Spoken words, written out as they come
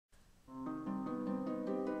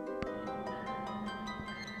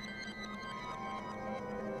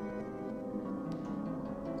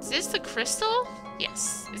this the crystal?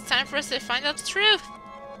 Yes. It's time for us to find out the truth.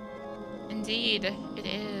 Indeed, it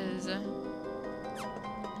is.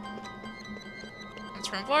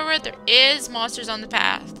 Let's run forward. There is monsters on the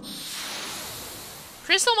path.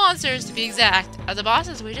 Crystal monsters, to be exact, are the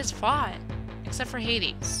bosses we just fought. Except for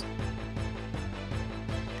Hades.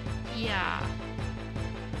 Yeah.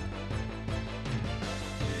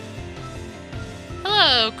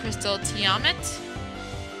 Hello, Crystal Tiamat.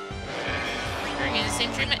 You're getting the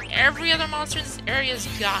same treatment every other monster in this area's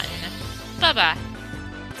gotten. Bye-bye.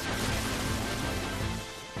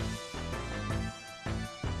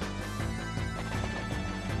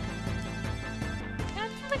 I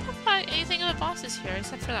don't think I've fought anything of the bosses here,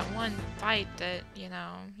 except for that one fight that, you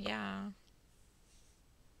know, yeah.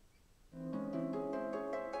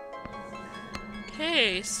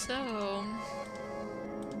 Okay, so...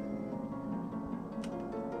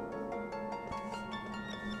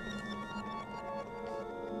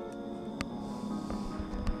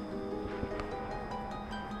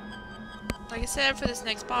 like I said, for this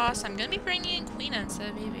next boss, I'm gonna be bringing in Queen instead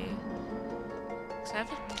of Evie. Because I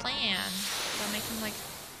have a plan that'll make him, like,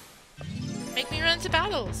 make me run into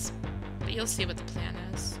battles. But you'll see what the plan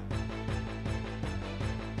is.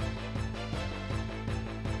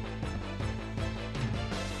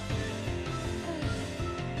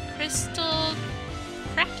 Crystal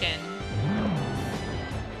Kraken.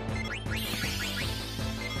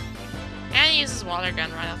 And he uses water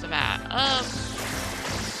gun right off the bat.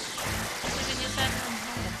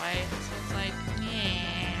 Fight, so it's like,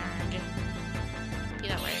 yeah, be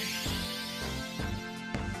that way.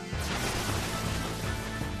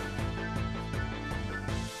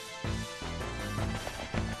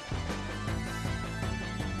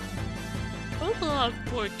 Oh,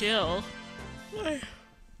 poor Gil.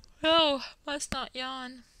 Oh, must not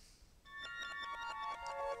yawn.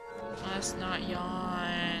 Must not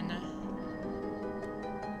yawn.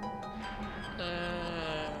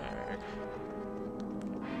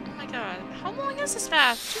 God, how long is this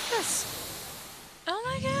path? Jesus! Oh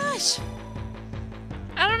my gosh!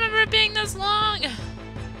 I don't remember it being this long!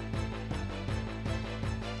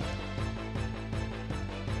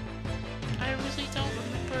 I really don't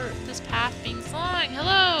remember this path being this long.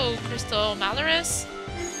 Hello, Crystal Malorus.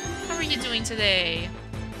 How are you doing today?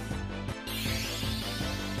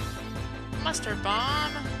 Mustard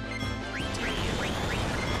Bomb.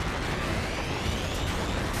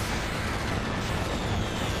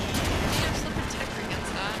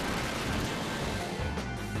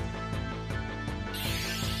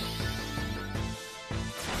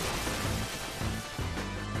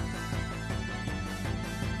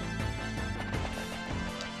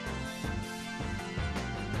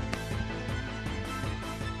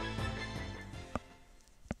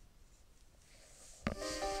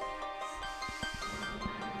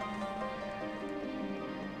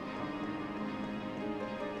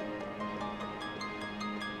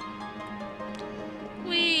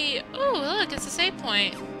 It's a save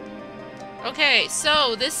point. Okay,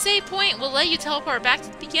 so this save point will let you teleport back to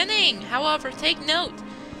the beginning. However, take note,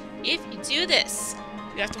 if you do this,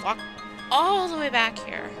 you have to walk all the way back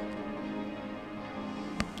here.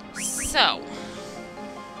 So,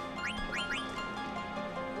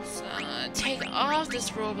 take off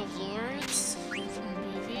this robe of lords from the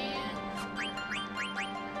movie.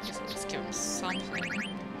 So let's give him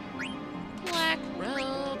something. Black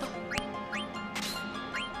robe.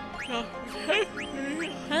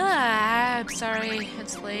 I'm sorry,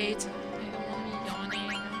 it's late. I'm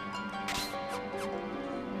yawning.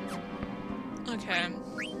 Okay.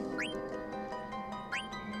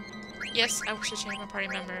 Yes, I wish to change my party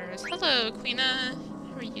members. Hello, Queena.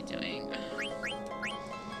 How are you doing?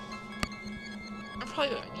 I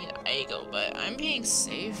probably don't need Aigo, but I'm being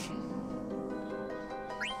safe.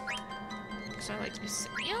 Because I like to be safe.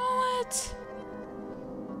 You know what?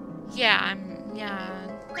 Yeah, no.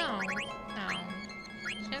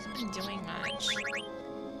 She hasn't been doing much.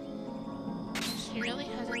 She really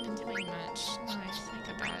hasn't been doing much. Now I think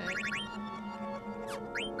about it.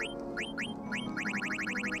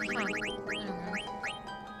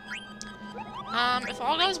 Huh. If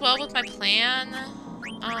all goes well with my plan,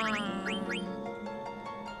 I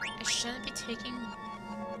shouldn't be taking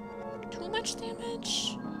too much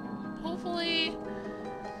damage. Hopefully.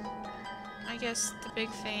 I guess the big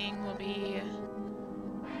thing will be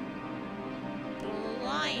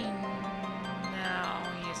blind. No,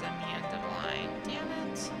 he's immune to blind. Damn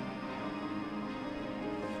it.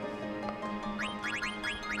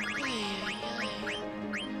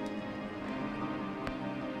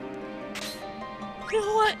 You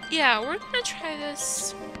know what? Yeah, we're gonna try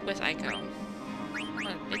this with Aiko. I'm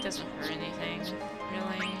gonna It doesn't hurt anything,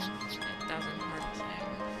 really. It doesn't hurt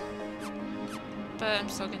anything. But I'm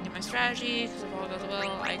still gonna do my strategy, because if all goes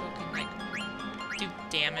well, I can, like, do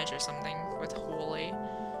damage or something with Holy.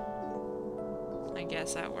 I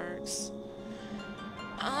guess that works.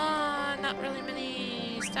 Not really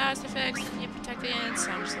many status effects that you protect against,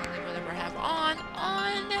 so I'm just gonna leave whatever I have on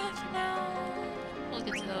for now. We'll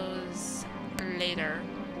get to those later.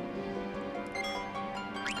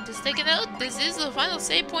 Just take a note, this is the final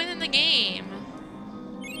save point in the game.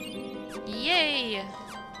 Yay!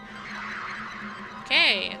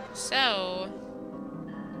 Okay, so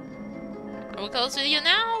I will call this video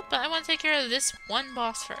now, but I want to take care of this one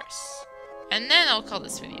boss first. And then I'll call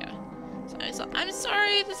this video. So I'm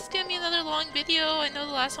sorry, this is gonna be another long video. I know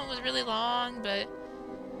the last one was really long, but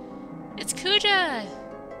it's Kuja!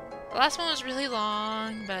 The last one was really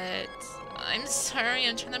long, but I'm sorry,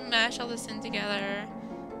 I'm trying to mash all this in together.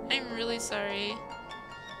 I'm really sorry.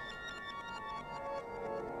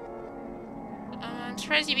 I'm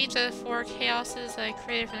surprised you beat the 4 chaoses that I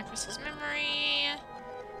created from the crystal's memory.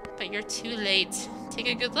 But you're too late. Take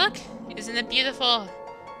a good look. Isn't it beautiful?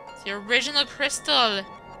 It's the original crystal.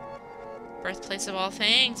 Birthplace of all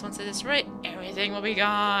things. Once it is right, everything will be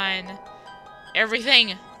gone.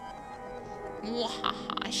 Everything.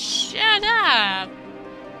 Mwahaha, shut up.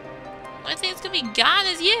 One thing that's gonna be gone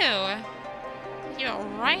is you. You're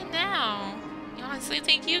right now. You honestly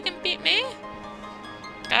think you can beat me?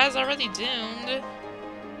 Guy's already doomed.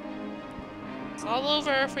 It's all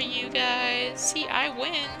over for you guys. See, I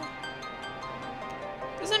win.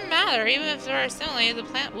 Doesn't matter, even if there are assimilated, the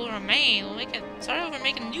plant will remain. We'll start over and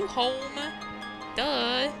make a new home.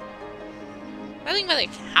 Duh. Nothing but a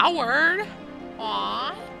coward.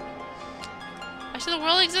 Aww. Why should the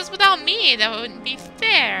world exist without me? That wouldn't be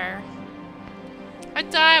fair. If I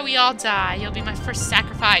die, we all die. You'll be my first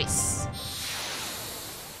sacrifice.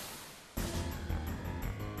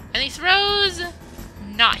 And he throws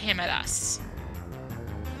not him at us.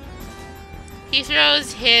 He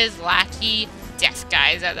throws his lackey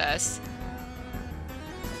Deathguise at us.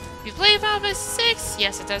 You play Final Fantasy VI?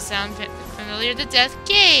 Yes, it does sound familiar to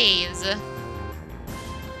Deathguise.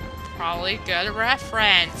 Probably a good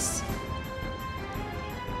reference.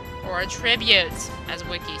 Or a tribute, as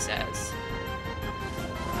Wiki says.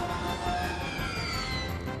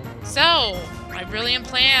 So, my brilliant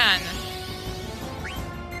plan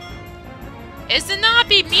is to not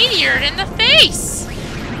be meteored in the face!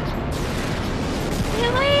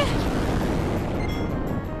 Really?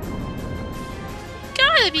 You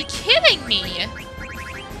gotta be kidding me!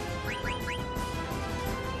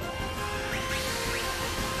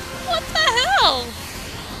 What the hell?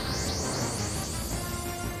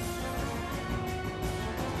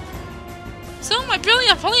 So my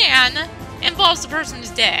brilliant plan involves the person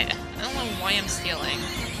who's dead. I don't know why I'm stealing.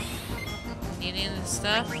 Need any of this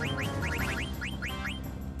stuff?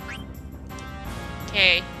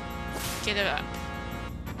 Okay. Get it up.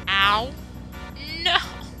 Ow. No!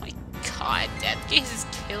 Oh my god, Deathguise is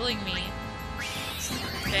killing me. It's not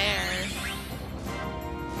fair.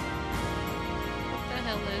 What the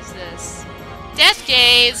hell is this?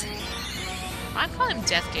 Deathguise! I call him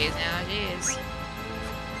Deathguise now, jeez.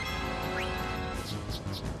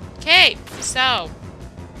 Okay, so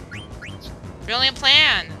brilliant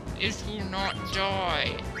plan is to not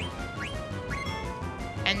die.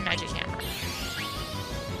 And magic hammer.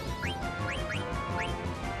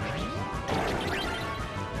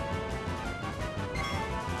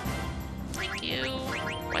 Thank you.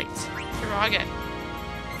 Wait, Kiraga.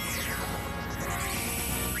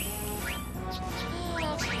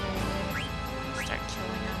 Okay. Start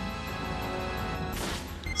killing him.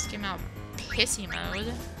 Just give him out pissy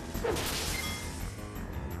mode. I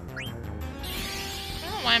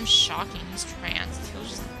don't know why I'm shocking these trans. He'll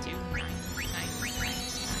just do 9.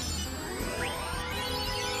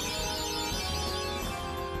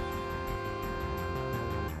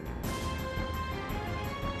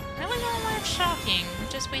 I really don't know why I'm shocking. I'm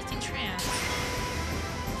just wasting trans.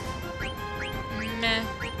 Meh.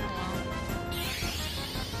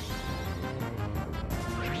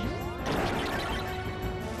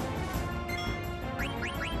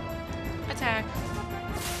 Attack.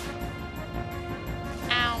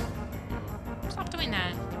 Ow. Stop doing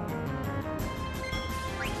that.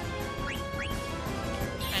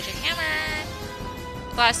 Magic hammer.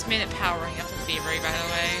 Last minute powering up the thievery, by the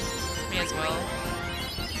way. Me as well.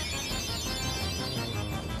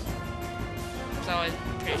 So I'm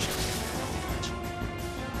pretty sure.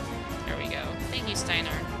 There we go. Thank you,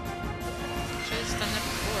 Steiner. Should've done that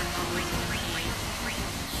before, not waiting.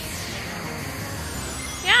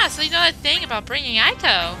 Yeah, so you know that thing about bringing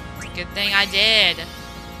Aiko? It's a good thing I did.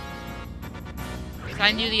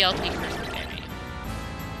 I knew the LP curse would get me.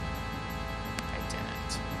 I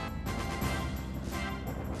didn't.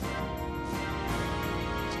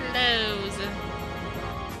 Close.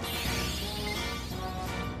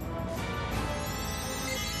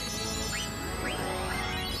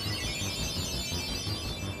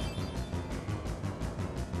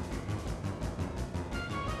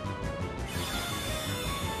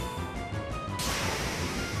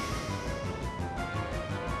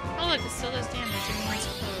 Oh look, it still does damage even when it's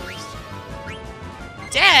closed.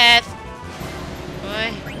 Death!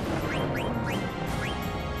 Boy.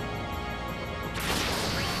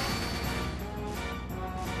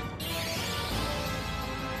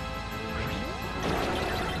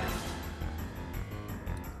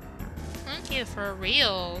 Thank you for a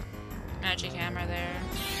real magic hammer there.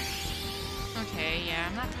 Okay, yeah,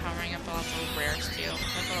 I'm not powering up lots of rare steel.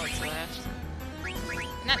 That's all that's left.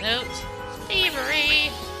 On that note,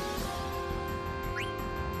 thievery!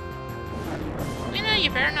 You know, you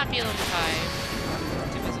better not be level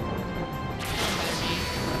 5. Too visible.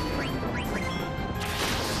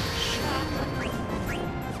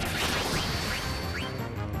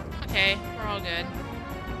 Okay, we're all good.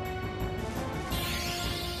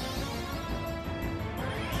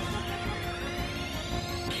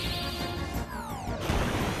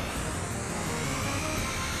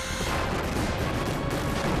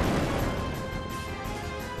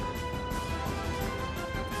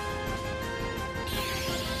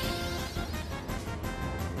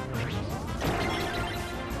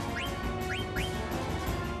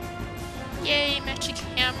 Yay, magic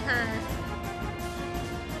hammer!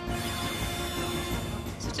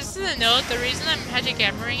 So just as a note, the reason I'm magic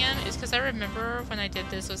hammering him is because I remember when I did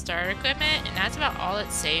this with starter equipment, and that's about all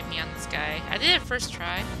that saved me on this guy. I did it first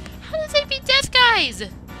try. How did they beat Deathguise?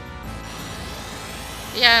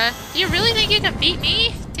 Yeah, do you really think you can beat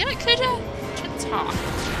me? Damn it, Kuja! Shouldn't talk.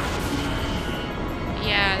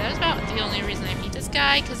 Yeah, that was about the only reason I beat this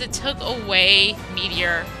guy, because it took away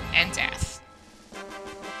Meteor and Death.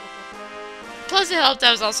 Plus it helped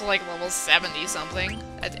I was also like level 70 something.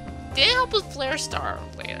 It did help with Flare Star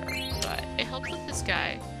later, but it helped with this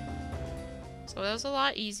guy. So that was a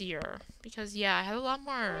lot easier. Because yeah, I had a lot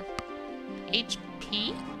more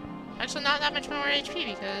HP. Actually not that much more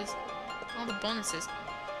HP because all the bonuses.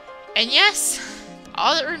 And yes,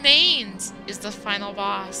 all that remains is the final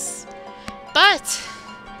boss. But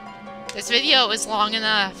this video is long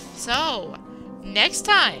enough. So next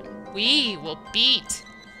time we will beat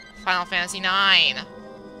Final Fantasy IX.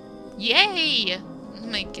 Yay! Oh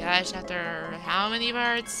my gosh, after how many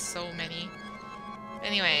parts? So many.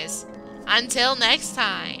 Anyways, until next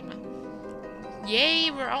time.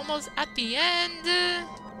 Yay, we're almost at the end.